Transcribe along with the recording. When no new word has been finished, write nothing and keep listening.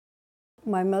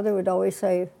My mother would always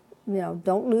say,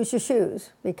 don't lose your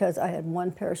shoes, because I had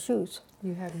one pair of shoes.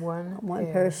 You had one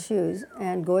pair of shoes.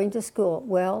 And going to school,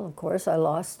 well, of course, I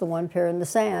lost the one pair in the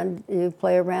sand. You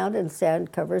play around and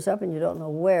sand covers up and you don't know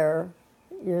where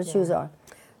your shoes are.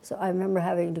 So I remember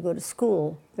having to go to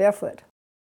school barefoot.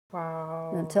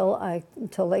 Wow.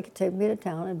 Until they could take me to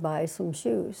town and buy some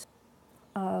shoes.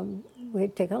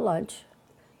 We'd take a lunch.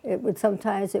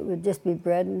 Sometimes it would just be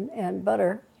bread and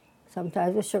butter,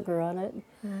 sometimes with sugar on it.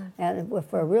 And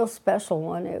for a real special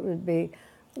one, it would be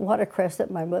watercress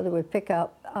that my mother would pick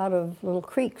out of little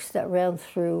creeks that ran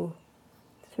through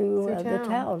the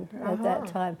town at that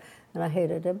time, and I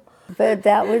hated them. But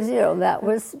that was,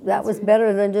 that was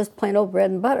better than just plain old bread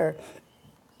and butter.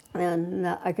 And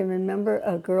I can remember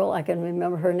a girl. I can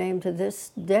remember her name to this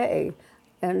day,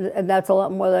 and that's a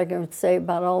lot more than I can say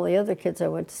about all the other kids I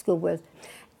went to school with.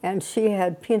 And she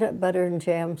had peanut butter and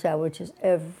jam sandwiches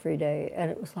every day, and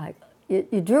it was like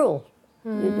you drool.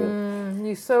 You do.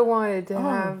 You so wanted to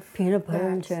have peanut butter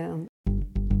and jam.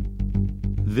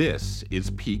 This is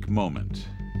Peak Moment.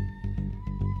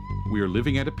 We are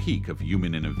living at a peak of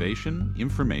human innovation,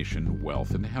 information,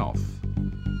 wealth, and health.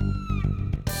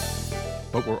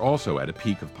 But we're also at a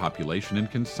peak of population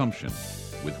and consumption,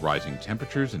 with rising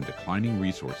temperatures and declining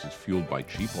resources fueled by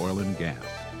cheap oil and gas.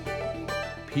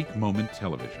 Peak Moment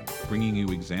Television, bringing you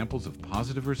examples of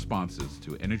positive responses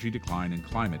to energy decline and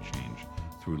climate change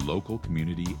through local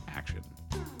community action.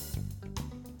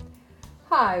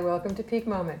 Hi, welcome to Peak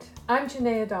Moment. I'm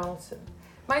Janaia Donaldson.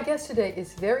 My guest today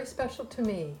is very special to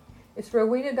me. It's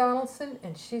Rowena Donaldson,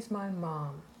 and she's my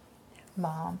mom.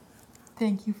 Mom,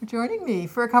 thank you for joining me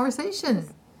for a conversation.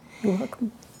 You're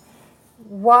welcome.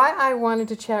 Why I wanted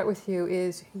to chat with you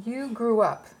is you grew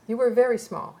up, you were very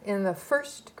small, in the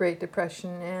first Great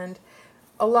Depression, and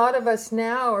a lot of us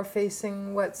now are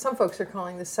facing what some folks are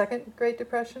calling the second Great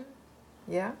Depression.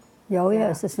 Yeah? Oh,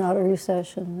 yes, it's not a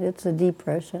recession, it's a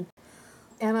depression.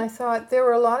 And I thought there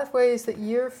were a lot of ways that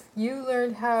you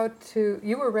learned how to,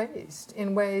 you were raised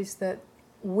in ways that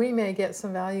we may get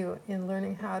some value in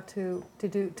learning how to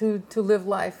live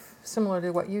life similar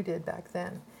to what you did back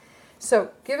then.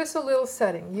 So give us a little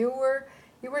setting. You were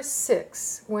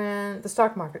 6 when the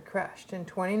stock market crashed in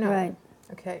 29. Right.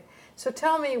 Okay. So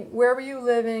tell me, where were you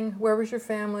living? Where was your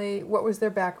family? What was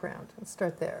their background? Let's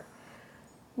start there.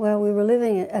 Well, we were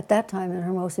living at that time in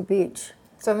Hermosa Beach.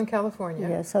 Southern California.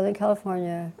 Yeah, Southern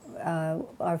California.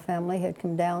 Our family had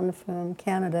come down from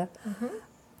Canada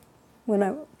when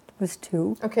I was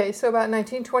 2. Okay, so about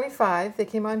 1925, they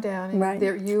came on down, and Right.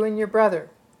 You and your brother.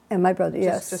 And my brother,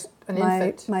 yes. Just an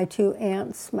infant. My 2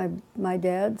 aunts, my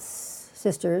dad's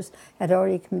sisters, had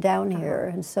already come down here,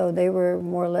 and so they were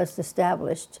more or less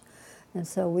established. And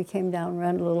so we came down,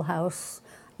 ran a little house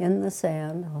in the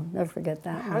sand. I'll never forget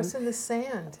that. House in the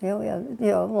sand. Yeah,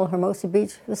 well, Hermosa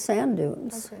Beach was sand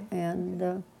dunes. Okay.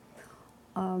 And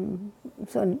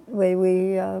so we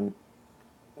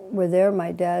were there.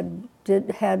 My dad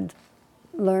had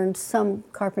learned some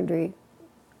carpentry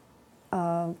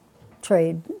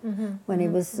trade when he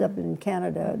was up in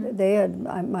Canada. They had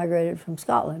migrated from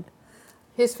Scotland.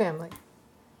 His family,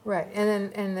 right?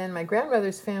 And then my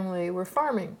grandmother's family were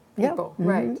farming people,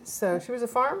 right? So she was a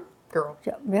farm girl.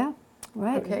 Yeah,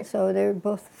 right. Okay. So they were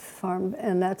both farm,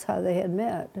 and that's how they had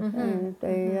met. And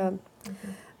they,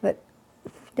 but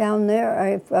down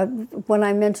there, when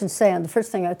I mention sand, the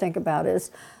first thing I think about is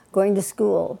going to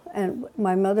school. And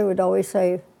my mother would always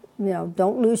say,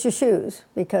 don't lose your shoes,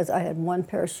 because I had one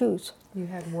pair of shoes. You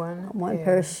had one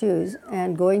pair of shoes.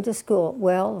 And going to school,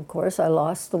 well, of course, I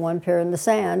lost the one pair in the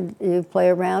sand. You play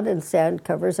around and sand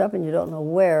covers up and you don't know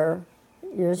where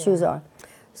your shoes are.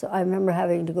 So I remember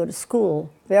having to go to school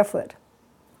barefoot.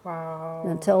 Wow.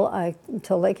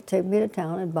 Until they could take me to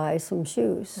town and buy some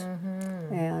shoes.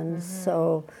 And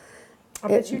so... I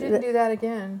bet you didn't do that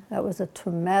again. That was a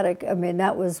traumatic,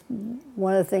 that was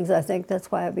one of the things, I think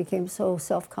that's why I became so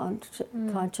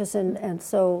self-conscious and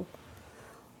so,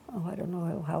 I don't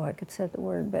know how I could say the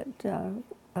word, but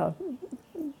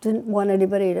didn't want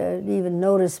anybody to even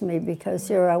notice me, because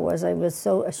here I was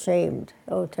so ashamed,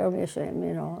 terribly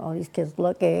ashamed, all these kids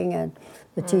looking and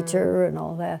the teacher and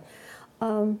all that.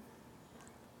 So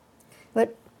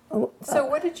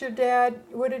what did your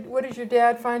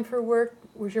dad find for work?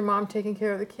 Was your mom taking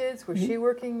care of the kids? Was she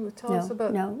working? Tell us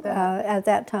about that. At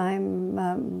that time,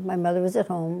 my mother was at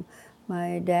home.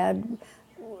 My dad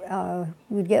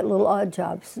would get little odd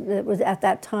jobs. It was at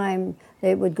that time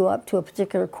they would go up to a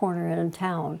particular corner in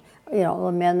town.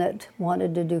 The men that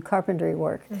wanted to do carpentry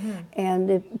work, and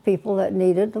the people that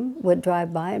needed them would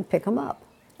drive by and pick them up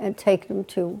and take them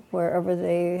to wherever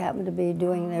they happened to be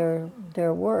doing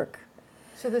their work.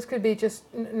 So this could be just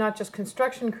not just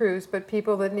construction crews, but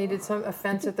people that needed a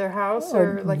fence at their house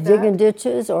or like digging that?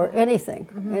 ditches or anything,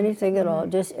 anything at all,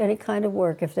 just any kind of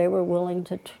work if they were willing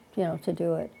to, to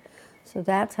do it. So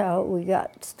that's how we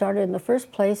got started in the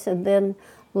first place. And then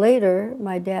later,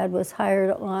 my dad was hired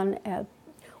on at,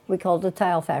 we called it the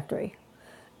tile factory.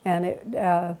 And it,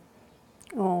 I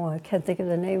can't think of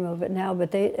the name of it now,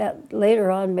 but they later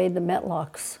on made the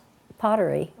Metlocks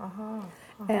pottery.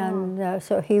 And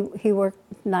so he worked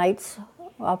nights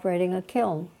operating a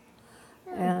kiln.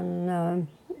 And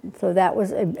so that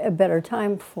was a better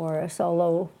time for us,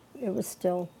 although it was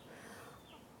still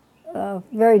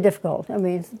very difficult. I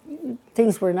mean,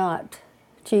 things were not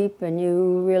cheap, and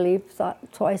you really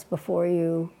thought twice before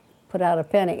you put out a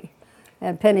penny.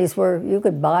 And pennies were, you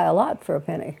could buy a lot for a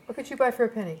penny. What could you buy for a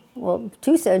penny? Well,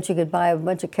 2 cents you could buy a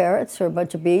bunch of carrots or a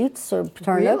bunch of beets or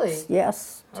turnips. Really?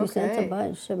 Yes, 2 cents a Okay.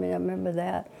 bunch. I mean, I remember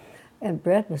that. And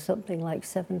bread was something like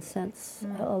 7 cents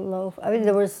a loaf. I mean,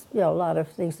 there was a lot of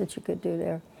things that you could do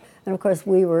there. And of course,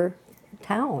 we were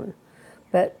town,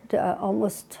 but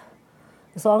almost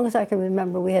as long as I can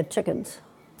remember, we had chickens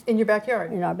In your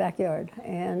backyard? in our backyard,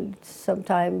 and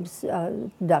sometimes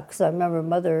ducks. I remember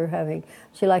Mother having,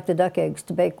 she liked the duck eggs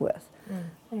to bake with.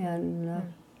 And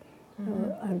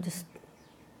I'm just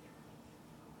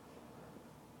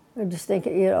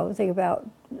thinking, think about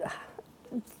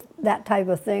that type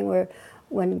of thing where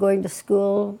when going to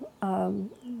school,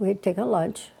 we'd take a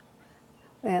lunch,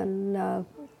 and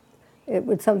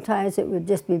sometimes it would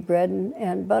just be bread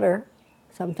and butter,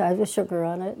 sometimes with sugar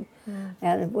on it.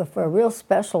 And for a real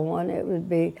special one, it would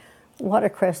be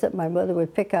watercress that my mother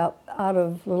would pick out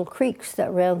of little creeks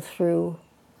that ran through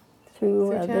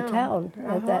the town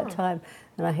at that time.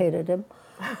 And I hated him.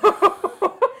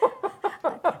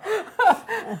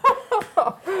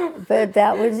 But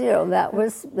that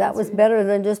was better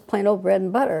than just plain old bread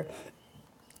and butter.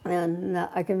 And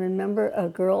I can remember a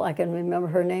girl, I can remember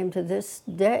her name to this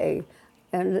day.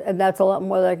 And that's a lot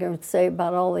more than I can say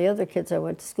about all the other kids I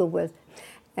went to school with.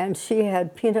 And she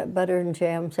had peanut butter and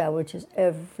jam sandwiches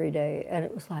every day. And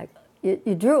it was like,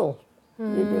 you drool.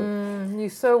 You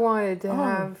so wanted to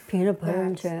have peanut butter that.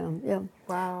 and jam, yeah.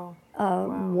 Wow.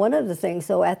 One of the things,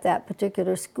 though, at that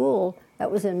particular school, that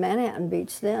was in Manhattan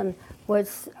Beach then,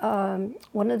 was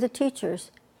one of the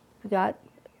teachers got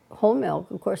whole milk.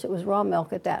 Of course, it was raw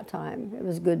milk at that time. It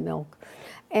was good milk.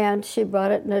 And she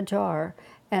brought it in a jar.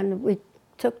 And we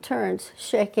took turns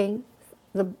shaking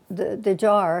the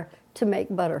jar to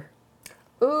make butter.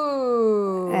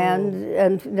 Ooh.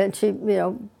 And then she,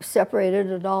 separated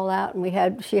it all out,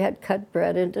 and she had cut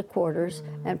bread into quarters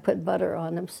and put butter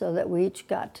on them so that we each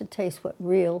got to taste what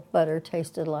real butter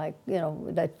tasted like,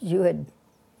 that you had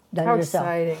done How yourself.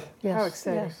 exciting. Yes, How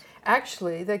exciting. yes.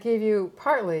 Actually, that gave you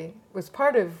was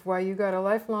part of why you got a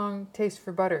lifelong taste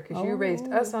for butter, because you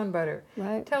raised us on butter.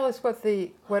 Right. Tell us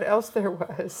what else there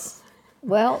was.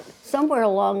 Well, somewhere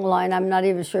along the line, I'm not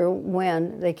even sure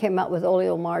when, they came out with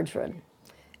oleomargarine.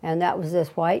 And that was this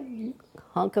white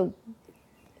hunk of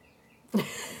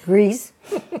grease.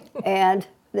 And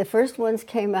the first ones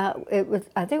came out,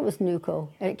 I think it was Nuco,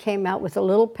 and it came out with a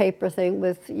little paper thing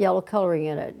with yellow coloring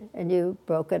in it. And you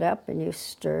broke it up and you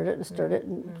stirred it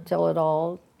until it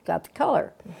all got the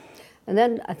color. And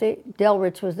then I think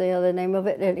Delrich was the other name of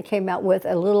it, and it came out with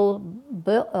a little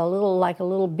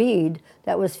bead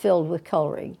that was filled with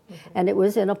coloring. And it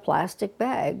was in a plastic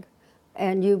bag.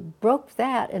 And you broke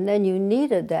that, and then you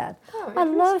kneaded that. Oh, I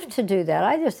love to do that.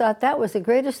 I just thought that was the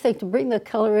greatest thing, to bring the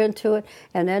color into it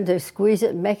and then to squeeze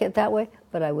it and make it that way,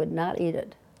 but I would not eat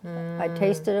it. I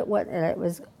tasted it, and it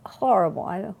was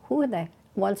horrible. Who in the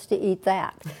wants to eat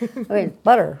that? I mean,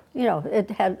 butter,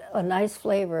 it had a nice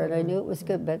flavor, and I knew it was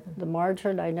good, but the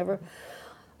margarine, I never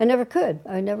could.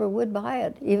 I never would buy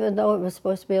it, even though it was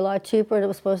supposed to be a lot cheaper and it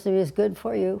was supposed to be as good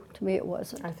for you. To me, it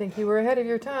wasn't. I think you were ahead of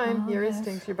your time. Your yes.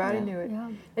 instincts, your body knew it. Yeah.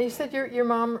 And you said your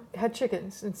mom had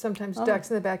chickens and sometimes ducks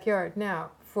in the backyard.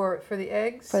 Now, for the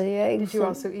eggs? For the eggs. Did you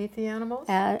also eat the animals?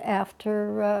 And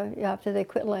after they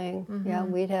quit laying,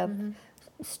 we'd have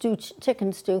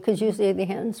chicken stew, because usually the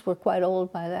hens were quite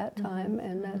old by that time,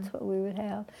 and that's what we would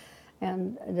have.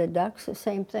 And the ducks, the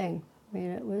same thing. I mean,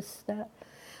 it was that.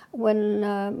 When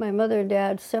my mother and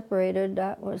dad separated,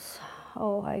 that was,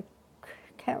 I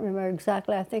can't remember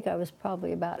exactly. I think I was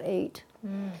probably about 8.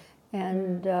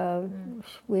 And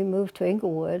we moved to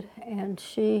Inglewood, and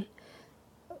she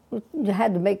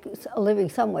had to make a living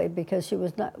some way, because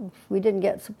we didn't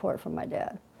get support from my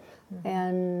dad.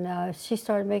 And she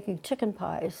started making chicken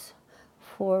pies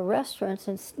for restaurants,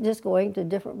 and just going to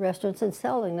different restaurants and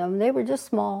selling them. They were just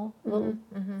small, little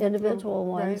individual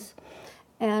ones.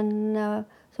 And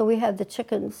so So we had the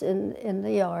chickens in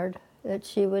the yard that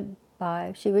she would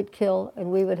buy, she would kill,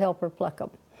 and we would help her pluck them.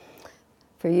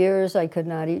 For years, I could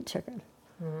not eat chicken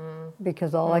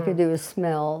because all I could do was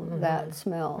smell that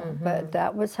smell. But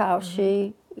that was how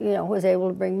she, was able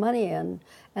to bring money in.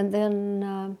 And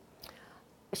then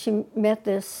she met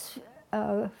this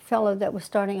fellow that was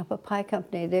starting up a pie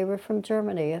company. They were from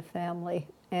Germany, a family,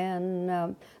 and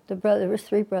there was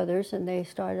 3 brothers, and they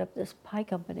started up this pie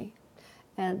company.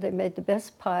 And they made the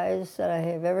best pies that I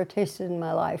have ever tasted in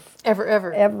my life. Ever?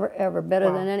 Ever. Better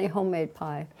Wow. than any homemade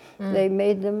pie. They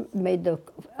made the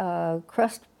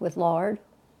crust with lard,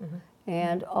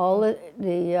 and all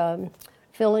the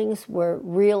fillings were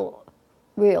real.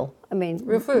 I mean,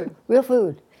 Real food. Real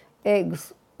food.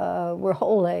 Eggs were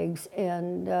whole eggs,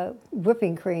 and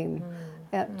whipping cream.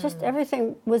 And just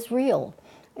everything was real.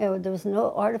 There was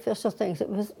no artificial things. It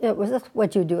was just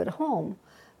what you do at home.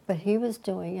 But he was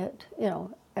doing it,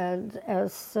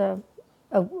 as a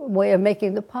way of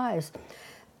making the pies.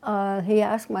 He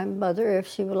asked my mother if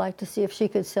she would like to see if she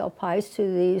could sell pies to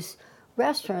these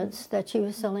restaurants that she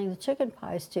was selling the chicken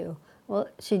pies to. Well,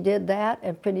 she did that,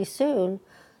 and pretty soon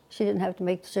she didn't have to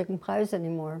make the chicken pies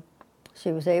anymore.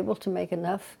 She was able to make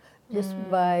enough just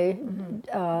by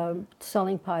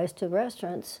selling pies to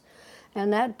restaurants.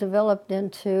 And that developed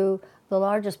into the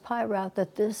largest pie route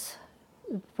that this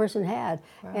person had.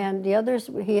 Wow. And the others,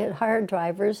 he had hired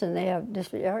drivers, and they have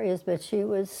different areas, but she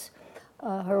was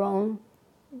her own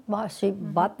boss. She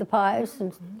bought the pies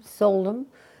and sold them,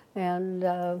 and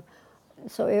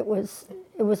so it was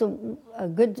a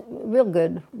good, real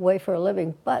good way for a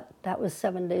living. But that was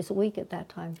 7 days a week at that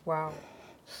time. Wow.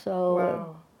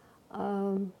 So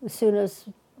as soon as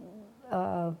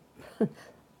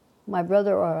my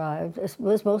brother arrived, it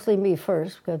was mostly me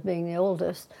first, because being the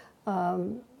oldest,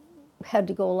 had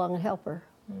to go along and help her.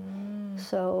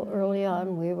 So early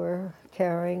on, we were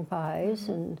carrying pies,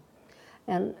 and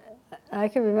I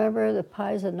can remember the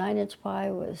pies. A 9-inch pie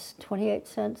was 28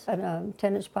 cents, and a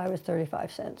 10-inch pie was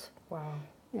 35 cents. Wow.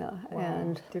 Yeah, Wow.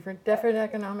 and different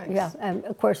economics. yeah, and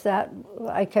of course that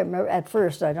I can't remember at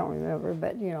first. I don't remember,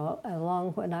 but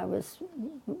along when I was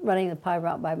running the pie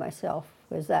route by myself,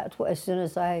 was that as soon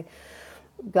as I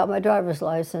got my driver's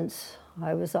license,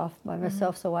 I was off by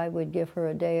myself, so I would give her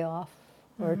a day off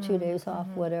or 2 days off,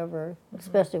 whatever,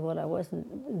 especially when I wasn't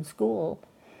in school.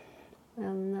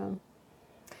 And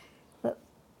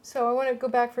so I want to go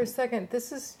back for a second.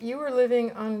 You were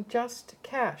living on just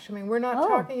cash. I mean, we're not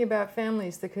talking about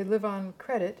families that could live on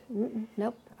credit.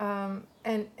 Nope.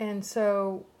 And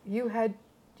so you had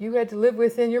to live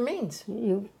within your means.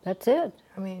 That's it.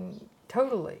 I mean,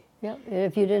 totally. Yeah.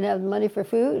 If you didn't have money for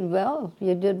food, well,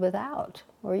 you did without,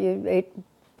 or you ate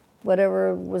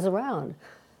whatever was around.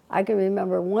 I can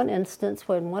remember one instance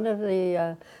when one of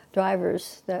the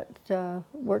drivers that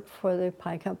worked for the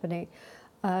pie company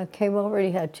came over, and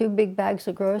he had 2 big bags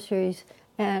of groceries,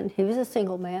 and he was a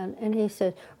single man, and he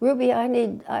said, "Ruby, I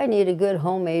need a good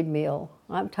homemade meal.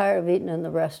 I'm tired of eating in the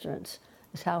restaurants,"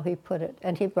 is how he put it.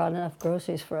 And he brought enough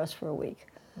groceries for us for a week.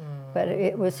 But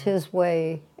it was his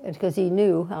way, because he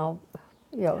knew how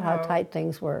tight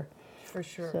things were. For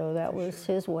sure. So that was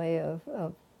his way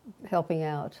of helping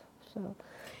out. So,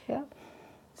 yeah.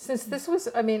 Since this was,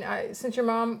 since your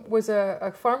mom was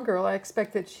a farm girl, I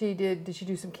expect that did she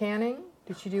do some canning?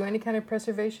 Did she do any kind of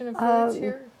preservation of foods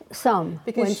here? Some,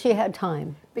 when she had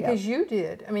time. Because you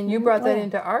did. I mean, you brought that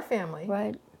into our family.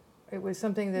 Right. It was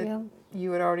something that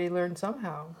you had already learned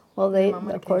somehow. Well, they,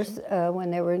 of course,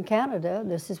 when they were in Canada,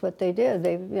 this is what they did.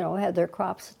 They, had their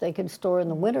crops that they could store in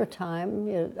the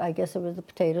wintertime. I guess it was the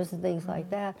potatoes and things like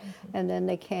that. And then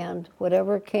they canned.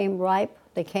 Whatever came ripe,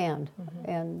 they canned.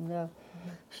 And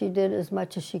she did as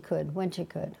much as she could, when she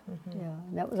could. Yeah,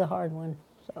 and that was a hard one.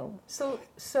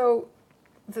 So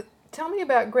tell me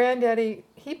about Granddaddy.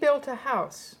 He built a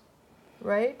house,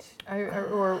 right?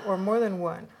 Or more than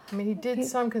one. I mean, he did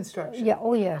some construction. Yeah.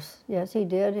 Oh, yes. Yes, he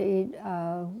did.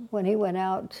 When he went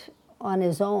out on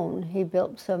his own, he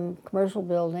built some commercial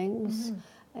buildings,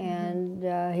 and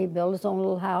he built his own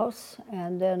little house.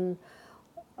 And then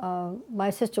my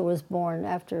sister was born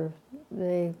after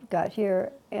they got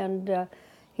here, and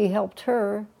he helped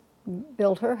her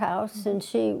build her house, and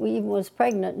we even was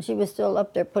pregnant, and she was still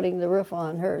up there putting the roof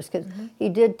on hers, because he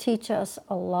did teach us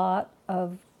a lot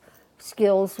of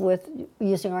skills with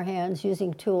using our hands,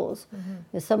 using tools.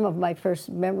 Some of my first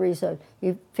memories of,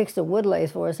 he fixed a wood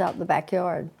lathe for us out in the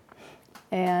backyard.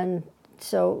 And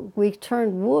so we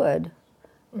turned wood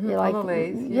You On the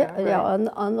lathe, yeah, right.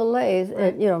 on the lathe,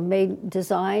 Right. and, made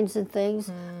designs and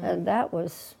things, and that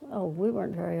was, we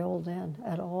weren't very old then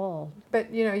at all.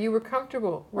 But you were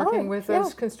comfortable working with those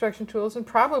yeah. construction tools, and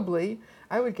probably,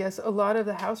 I would guess, a lot of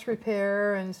the house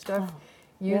repair and stuff.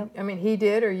 yeah. I mean, he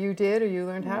did, or you did, or you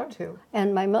learned how to.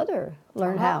 And my mother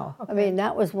learned how. Okay. I mean,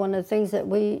 that was one of the things that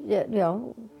we,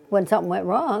 when something went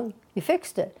wrong, you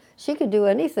fixed it. She could do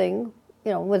anything,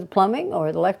 with plumbing or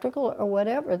electrical or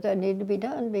whatever that needed to be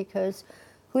done, because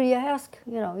who do you ask?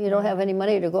 You don't have any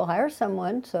money to go hire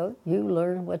someone, so you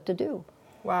learn what to do.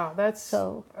 Wow, that's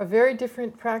a very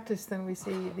different practice than we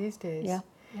see these days. Yeah.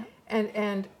 Yeah.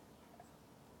 And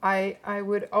I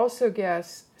would also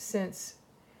guess, since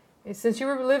you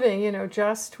were living,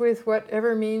 just with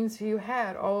whatever means you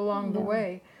had all along the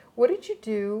way, what did you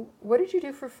do? What did you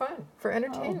do for fun, for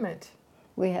entertainment?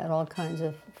 We had all kinds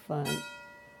of fun.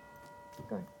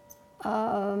 Go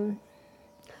ahead.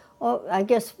 Well, I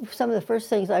guess some of the first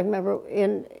things I remember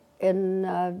in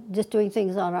just doing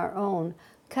things on our own,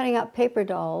 cutting out paper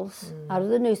dolls out of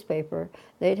the newspaper.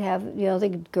 They'd have,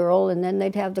 the girl, and then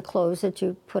they'd have the clothes that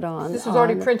you put on. This was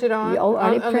already printed on?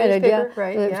 Already on printed, newspaper? yeah.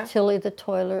 Right, There yeah. was Tilly the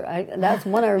Toiler. That's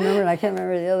one I remember, and I can't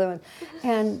remember the other one.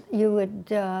 And you would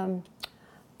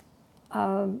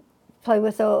play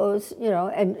with those,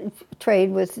 and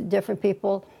trade with different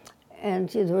people. And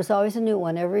there was always a new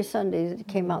one every Sunday that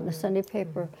came out in the Sunday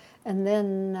paper. And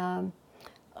then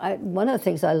one of the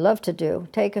things I love to do,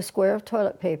 take a square of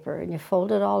toilet paper and you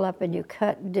fold it all up and you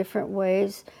cut different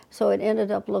ways, so it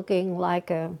ended up looking like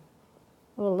a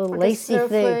little Like lacy a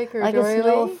thing, snowflake or like doily? a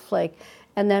snowflake.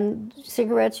 And then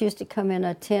cigarettes used to come in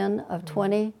a tin of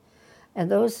 20, and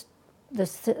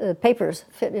the papers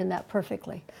fit in that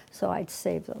perfectly. So I'd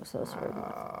save those. Those were.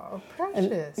 Oh,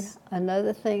 precious.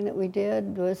 Another thing that we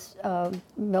did was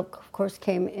milk, of course,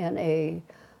 came in a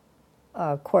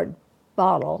quart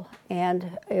bottle,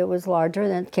 and it was larger,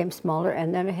 and then it came smaller,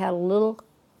 and then it had a little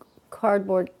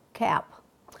cardboard cap.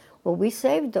 Well, we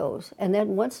saved those, and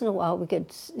then once in a while we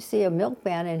could see a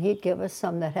milkman, and he'd give us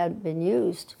some that hadn't been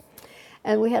used.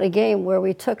 And we had a game where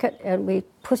we took it and we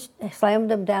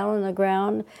slammed them down on the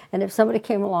ground, and if somebody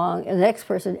came along, and the next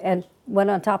person and went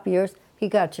on top of yours, he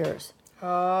got yours.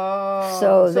 Oh,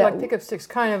 So like pickup sticks,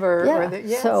 kind of,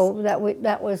 yes. So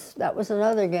that was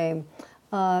another game.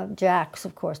 Jacks,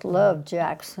 of course, loved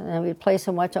jacks, and we'd play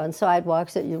so much on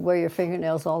sidewalks that you'd wear your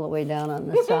fingernails all the way down on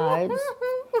the sides.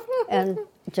 And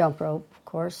jump rope, of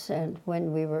course. And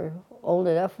when we were old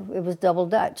enough, it was double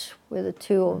Dutch with a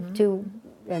two,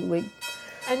 and we'd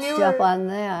jump on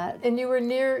that. And you were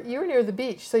near the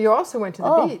beach, so you also went to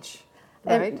the beach,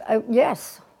 right?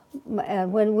 Yes.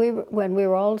 And when we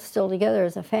were all still together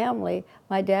as a family,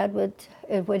 my dad would,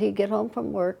 when he'd get home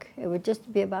from work, it would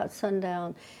just be about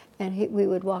sundown, and we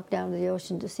would walk down to the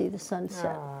ocean to see the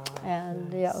sunset.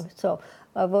 And nice. So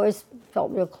I've always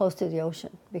felt real close to the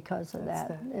ocean because of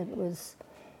that. It was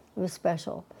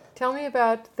special. Tell me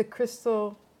about the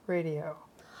crystal radio.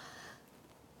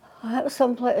 I was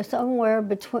somewhere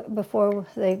before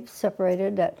they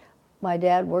separated, that my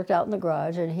dad worked out in the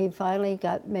garage, and he finally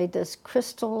made this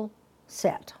crystal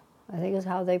set, I think is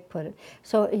how they put it.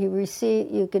 So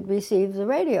you could receive the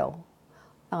radio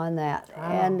on that. Wow.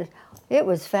 And it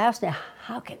was fascinating.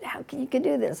 How can you can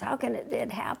do this? How can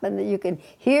it happen that you can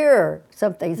hear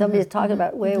something? Somebody's talking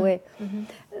about way.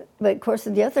 But of course,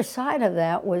 the other side of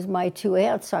that was my two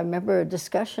aunts. I remember a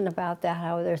discussion about that,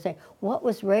 how they're saying, what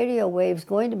was radio waves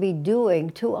going to be doing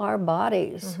to our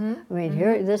bodies? I mean,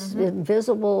 here, this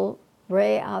invisible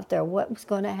ray out there, what was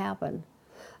going to happen?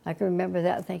 I can remember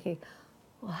that thinking,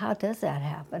 well, how does that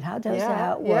happen? How does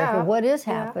that work? Or what is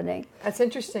happening? That's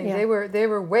interesting. Yeah. They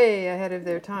were way ahead of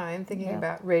their time, thinking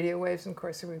about radio waves. And of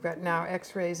course, we've got now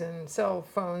X-rays and cell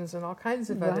phones and all kinds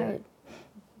of other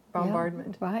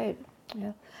bombardment. Yeah, right.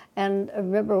 Yeah. And I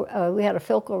remember we had a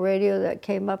Philco radio that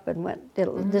came up and went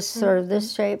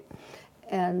this shape,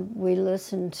 and we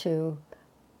listened to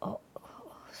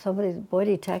somebody's boy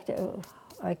detective.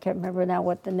 I can't remember now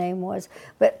what the name was,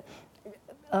 but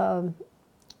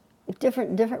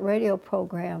different radio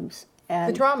programs.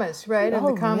 And the dramas, right? And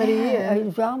the comedy.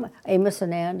 And drama. Amos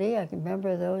and Andy, I can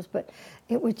remember those, but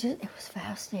it was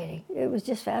fascinating. It was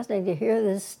just fascinating to hear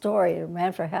this story. It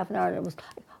ran for half an hour, and it was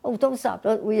like, oh, don't stop,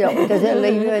 because it'll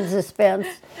leave you in suspense.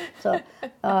 So,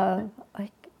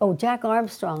 Jack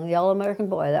Armstrong, the All-American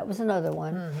Boy, that was another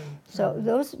one. So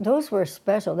those were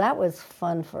special. That was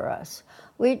fun for us.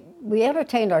 We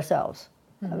entertained ourselves.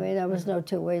 I mean, there was no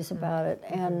two ways about it.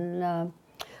 And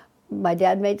my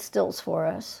dad made stilts for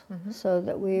us, so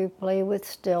that we play with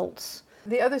stilts.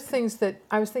 The other things that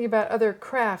I was thinking about, other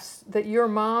crafts that your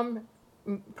mom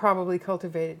probably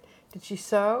cultivated. Did she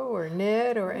sew or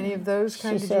knit or any of those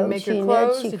kinds? She Did you sewed, make she your knit,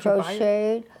 clothes? she Did you buy?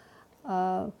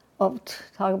 crocheted.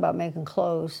 Talk about making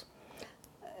clothes.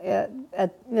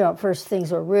 First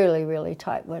things were really, really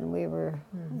tight when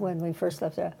we first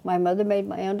left there. My mother made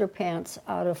my underpants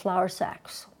out of flour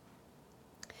sacks,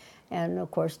 and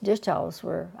of course dish towels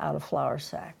were out of flour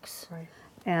sacks. Right.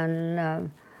 And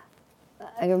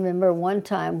I remember one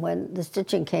time when the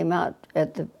stitching came out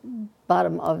at the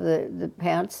bottom of the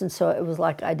pants, and so it was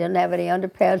like I didn't have any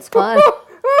underpants on.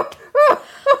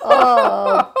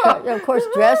 Oh, of course,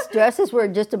 dresses were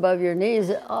just above your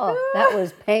knees. Oh, that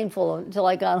was painful until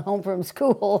I got home from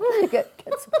school to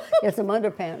get some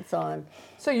underpants on.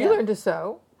 So you learned to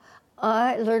sew.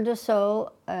 I learned to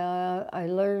sew. I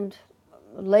learned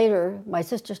later. My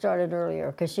sister started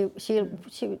earlier because she.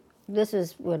 This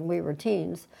is when we were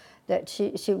teens. That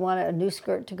she wanted a new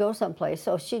skirt to go someplace,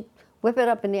 so she'd whip it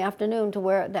up in the afternoon to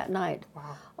wear it that night.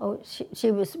 Wow. Oh,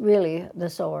 she was really the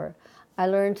sewer. I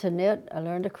learned to knit. I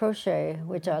learned to crochet,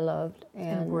 which I loved.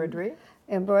 And Embroidery.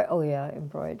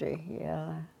 Embroidery.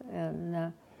 Yeah,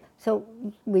 and so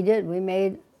we did. We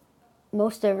made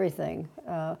most everything,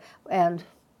 and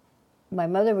my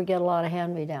mother would get a lot of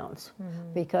hand-me-downs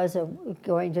because of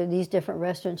going to these different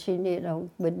restaurants. She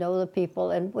would know the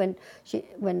people, and when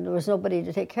there was nobody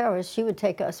to take care of us, she would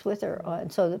take us with her, and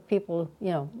so that people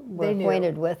were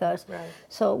acquainted with us. Right.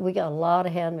 So we got a lot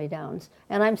of hand-me-downs,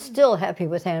 and I'm still happy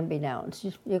with hand-me-downs.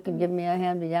 You can give me a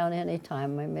hand-me-down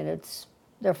anytime. I mean,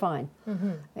 they're fine.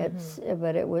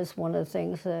 But it was one of the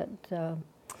things that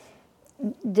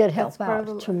did help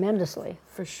out tremendously.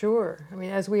 For sure. I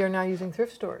mean, as we are now using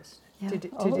thrift stores. To do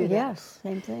that. Yes,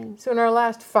 same thing. So in our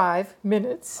last 5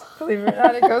 minutes, believe it or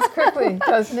not, it goes quickly,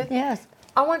 doesn't it? Yes.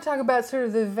 I want to talk about sort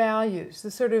of the values,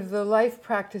 the sort of the life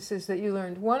practices that you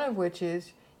learned, one of which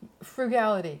is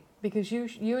frugality, because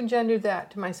you engendered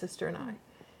that to my sister and I,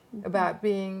 about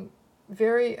being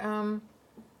very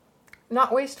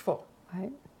not wasteful.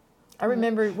 Right. I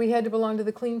remember we had to belong to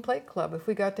the Clean Plate Club if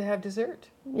we got to have dessert.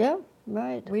 Yeah,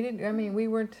 right. We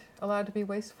weren't allowed to be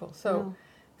wasteful. So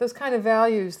those kind of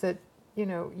values that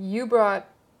you brought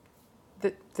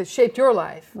that shaped your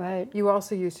life. Right. You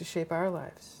also used to shape our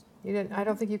lives. You didn't. I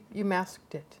don't think you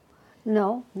masked it.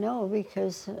 No,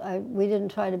 because we didn't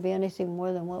try to be anything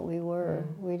more than what we were.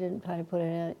 We didn't try to put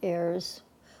in airs.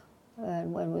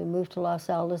 And when we moved to Los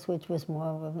Altos, which was more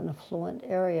of an affluent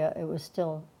area, it was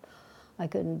still, I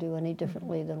couldn't do any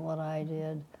differently than what I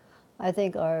did. I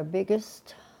think our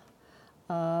biggest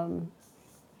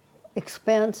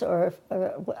expense, or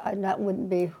that wouldn't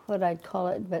be what I'd call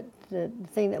it, but the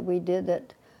thing that we did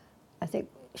that I think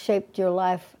shaped your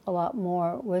life a lot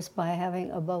more was by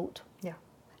having a boat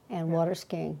and water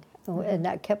skiing. And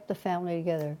that kept the family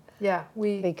together. Yeah,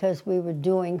 because we were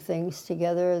doing things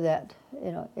together that,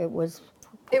 it was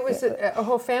a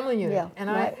whole family unit. Yeah, and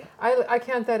right. I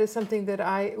count that as something that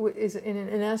is an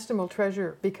inestimable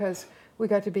treasure, because we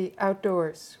got to be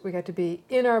outdoors. We got to be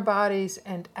in our bodies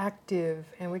and active,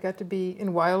 and we got to be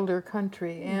in wilder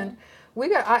country. And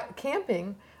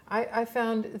camping, I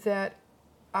found that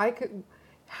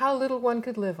how little one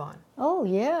could live on. Oh,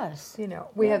 yes.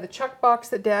 We had the chuck box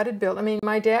that Dad had built. I mean,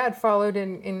 my dad followed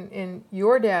in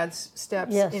your dad's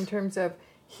steps in terms of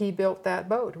he built that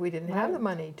boat. We didn't have the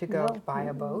money to go buy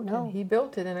a boat, and he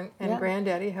built it, and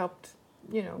Granddaddy helped,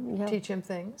 teach him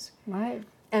things. Right.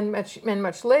 And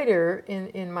much later,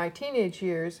 in my teenage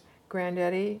years,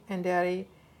 Granddaddy and Daddy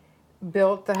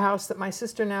built the house that my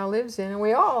sister now lives in, and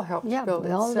we all helped build it.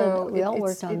 We all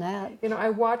worked on that. I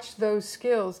watched those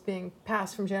skills being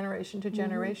passed from generation to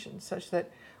generation, such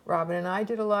that Robin and I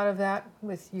did a lot of that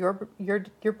with your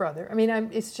brother. I mean,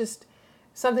 it's just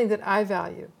something that I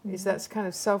value, is that kind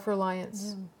of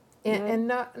self-reliance, and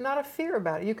not a fear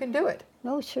about it. You can do it.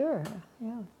 Oh, sure,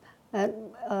 yeah. And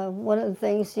one of the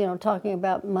things, talking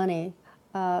about money,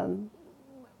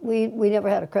 we never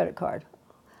had a credit card.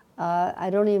 I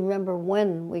don't even remember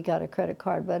when we got a credit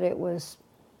card, but it was,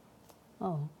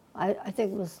 I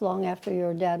think it was long after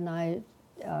your dad and I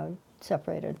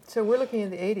separated. So we're looking in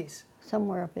the 80s.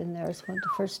 Somewhere up in there is the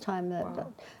first time that,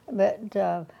 but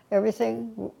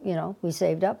everything, we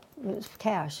saved up. It was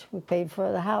cash. We paid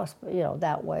for the house,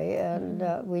 that way, and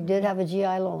we did have a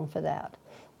GI loan for that.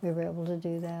 We were able to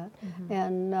do that.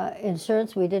 And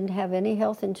insurance, we didn't have any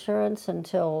health insurance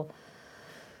until,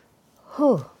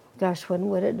 when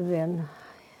would it have been?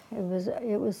 It was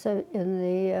in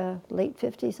the late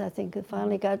 50s, I think. It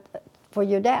finally got for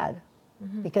your dad,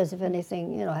 because if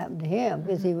anything happened to him,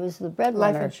 because he was the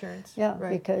breadwinner. Life insurance. Yeah,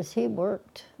 right. Because he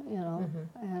worked,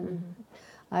 and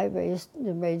I raised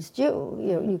you,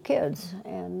 you kids,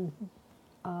 and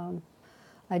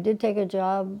I did take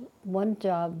one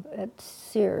job at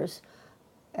Sears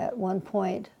at one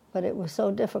point, but it was so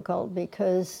difficult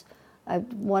because I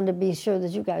wanted to be sure that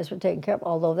you guys were taken care of,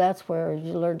 although that's where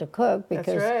you learn to cook, because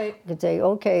That's right. you could say,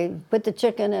 okay, put the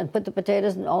chicken and put the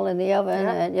potatoes and all in the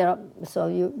oven, Yeah. and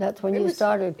so that's when you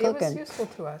started cooking. It was useful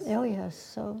to us. Oh yes,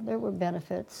 so there were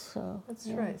benefits. So That's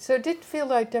yeah. right. So it didn't feel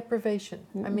like deprivation.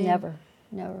 I mean, never.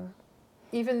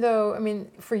 Even though, I mean,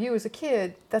 for you as a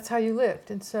kid, that's how you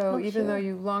lived, and so even though sure.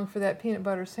 you longed for that peanut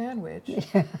butter sandwich,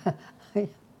 it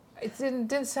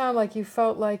didn't sound like you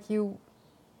felt like you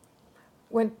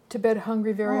went to bed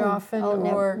hungry very often, or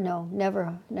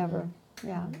never.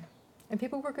 Yeah. and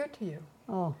people were good to you,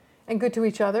 Oh and good to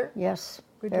each other. yes,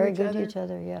 Good to very each good other? to each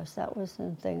other. Yes, that was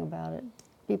the thing about it.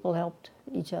 People helped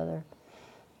each other.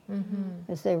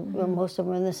 Because most of them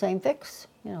were in the same fix.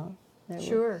 You know.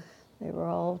 Sure. They were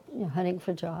all hunting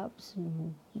for jobs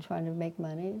and trying to make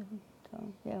money.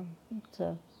 So yeah,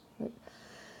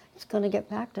 it's going to get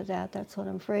back to that. That's what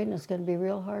I'm afraid, and it's going to be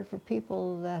real hard for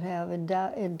people that have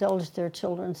indulged their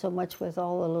children so much with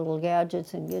all the little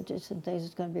gadgets and things.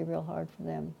 It's going to be real hard for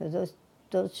them, because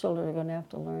those children are going to have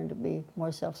to learn to be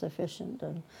more self-sufficient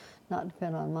and not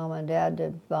depend on mom and dad to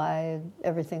buy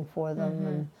everything for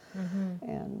them,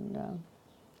 and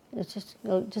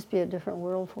it'll just be a different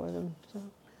world for them. So.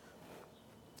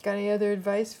 Got any other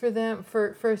advice for them?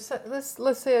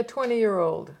 Let's say a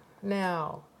 20-year-old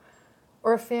now,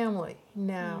 or a family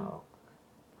now.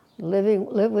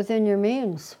 Live within your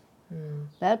means.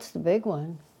 That's the big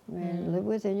one. I mean, live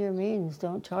within your means.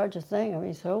 Don't charge a thing. I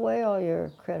mean, throw away all your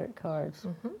credit cards.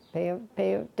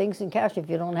 Pay things in cash.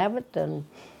 If you don't have it, then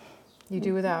You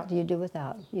do without. you do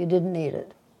without. You didn't need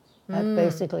it. That's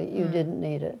basically, you didn't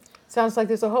need it. Sounds like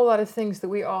there's a whole lot of things that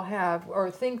we all have or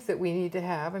think that we need to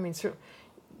have. I mean,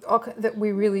 that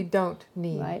we really don't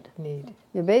need. Right. Need.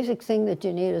 Your basic thing that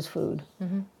you need is food.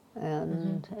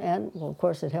 And well, of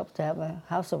course, it helps to have a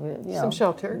house over Some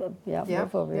shelter. Yeah,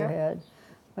 roof over your head.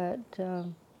 But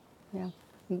yeah,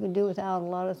 you can do without a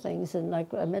lot of things. And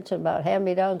like I mentioned about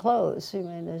hand-me-down clothes, I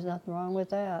mean, there's nothing wrong with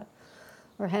that.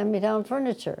 Or hand-me-down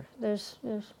furniture. There's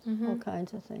all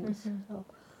kinds of things. So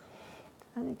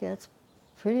I think that's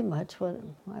pretty much what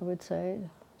I would say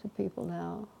to people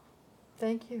now.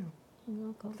 Thank you. You're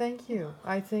welcome. Thank you.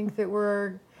 I think that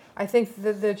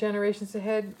the generations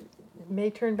ahead may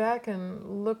turn back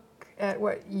and look at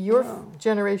what your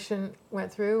generation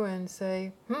went through and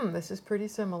say, this is pretty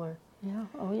similar. Yeah,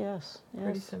 oh yes.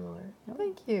 Pretty similar.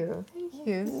 Thank you. Thank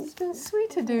you. It's been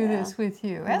sweet to do this with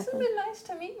you. Hasn't it been nice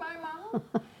to meet my mom?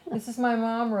 This is my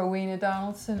mom, Rowena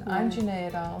Donaldson. I'm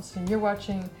Janaia Donaldson. You're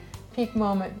watching Peak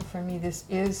Moment. For me, this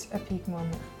is a peak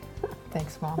moment.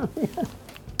 Thanks, Mom.